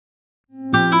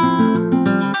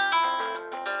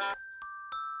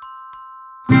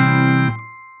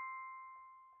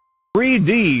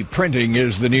3D printing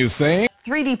is the new thing.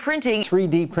 3D printing.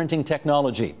 3D printing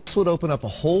technology. This would open up a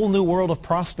whole new world of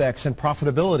prospects and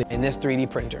profitability in this 3D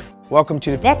printer. Welcome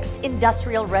to the next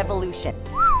industrial revolution.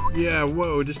 Yeah,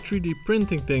 whoa, this 3D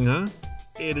printing thing, huh?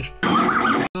 It is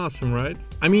awesome, right?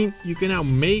 I mean, you can now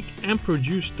make and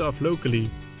produce stuff locally.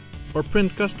 Or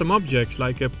print custom objects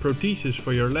like a prosthesis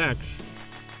for your legs.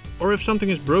 Or if something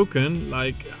is broken,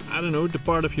 like, I don't know, the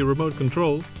part of your remote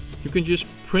control, you can just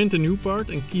print a new part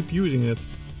and keep using it.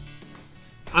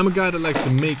 I'm a guy that likes to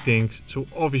make things, so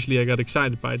obviously I got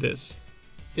excited by this.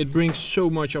 It brings so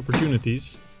much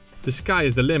opportunities. The sky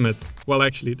is the limit. Well,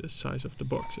 actually the size of the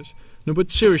boxes. No,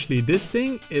 but seriously, this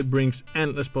thing, it brings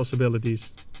endless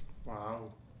possibilities.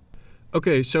 Wow.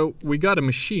 Okay, so we got a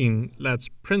machine. Let's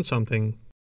print something.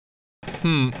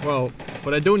 Well,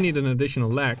 but I don't need an additional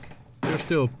leg. They're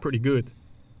still pretty good.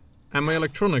 And my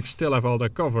electronics still have all their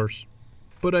covers.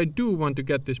 But I do want to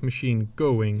get this machine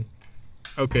going.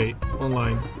 Okay,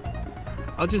 online.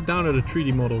 I'll just download a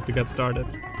 3D model to get started.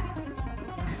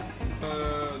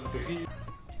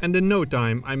 And in no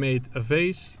time I made a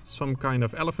vase, some kind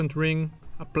of elephant ring,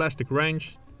 a plastic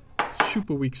wrench,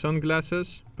 super weak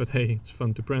sunglasses, but hey, it's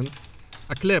fun to print,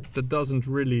 a clip that doesn't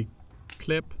really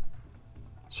clip,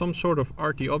 some sort of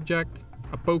arty object,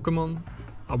 a Pokemon,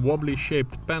 a wobbly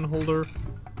shaped pen holder,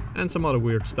 and some other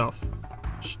weird stuff.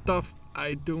 Stuff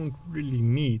I don't really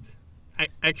need.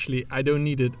 Actually, I don't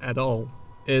need it at all.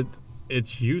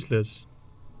 It's useless.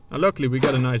 Now, luckily we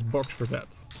got a nice box for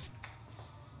that.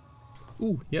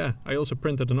 Ooh, yeah, I also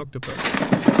printed an octopus.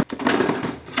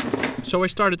 So I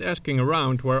started asking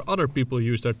around where other people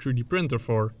use their 3D printer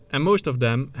for, and most of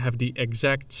them have the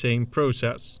exact same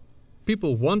process.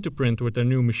 People want to print with their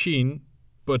new machine,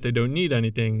 but they don't need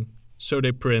anything, so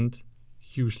they print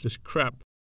useless crap.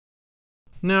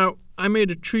 Now, I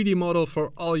made a 3D model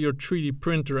for all your 3D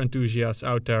printer enthusiasts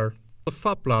out there. The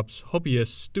Fab Labs, hobbyists,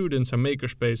 students and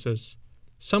makerspaces.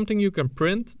 Something you can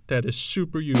print that is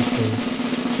super useful.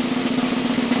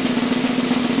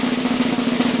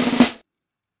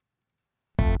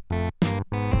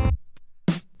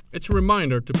 It's a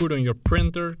reminder to put on your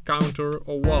printer, counter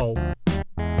or wall.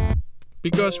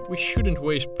 Because we shouldn't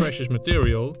waste precious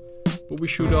material, but we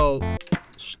should all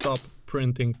stop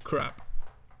printing crap.